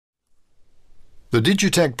The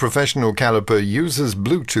Digitech Professional Caliper uses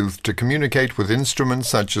Bluetooth to communicate with instruments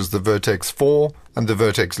such as the Vertex IV and the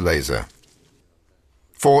Vertex Laser.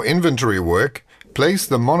 For inventory work, place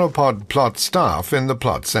the monopod plot staff in the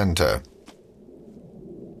plot center.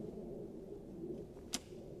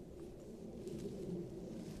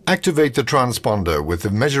 Activate the transponder with the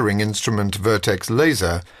measuring instrument Vertex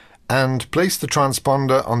Laser and place the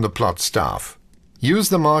transponder on the plot staff. Use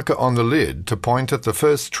the marker on the lid to point at the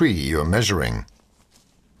first tree you're measuring.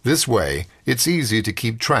 This way, it's easy to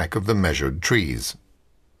keep track of the measured trees.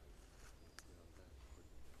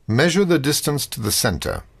 Measure the distance to the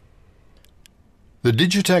center. The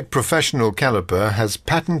Digitech Professional Caliper has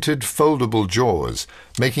patented foldable jaws,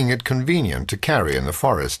 making it convenient to carry in the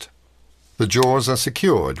forest. The jaws are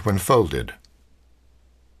secured when folded.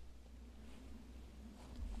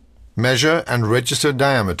 Measure and register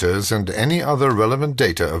diameters and any other relevant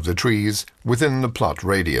data of the trees within the plot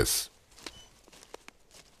radius.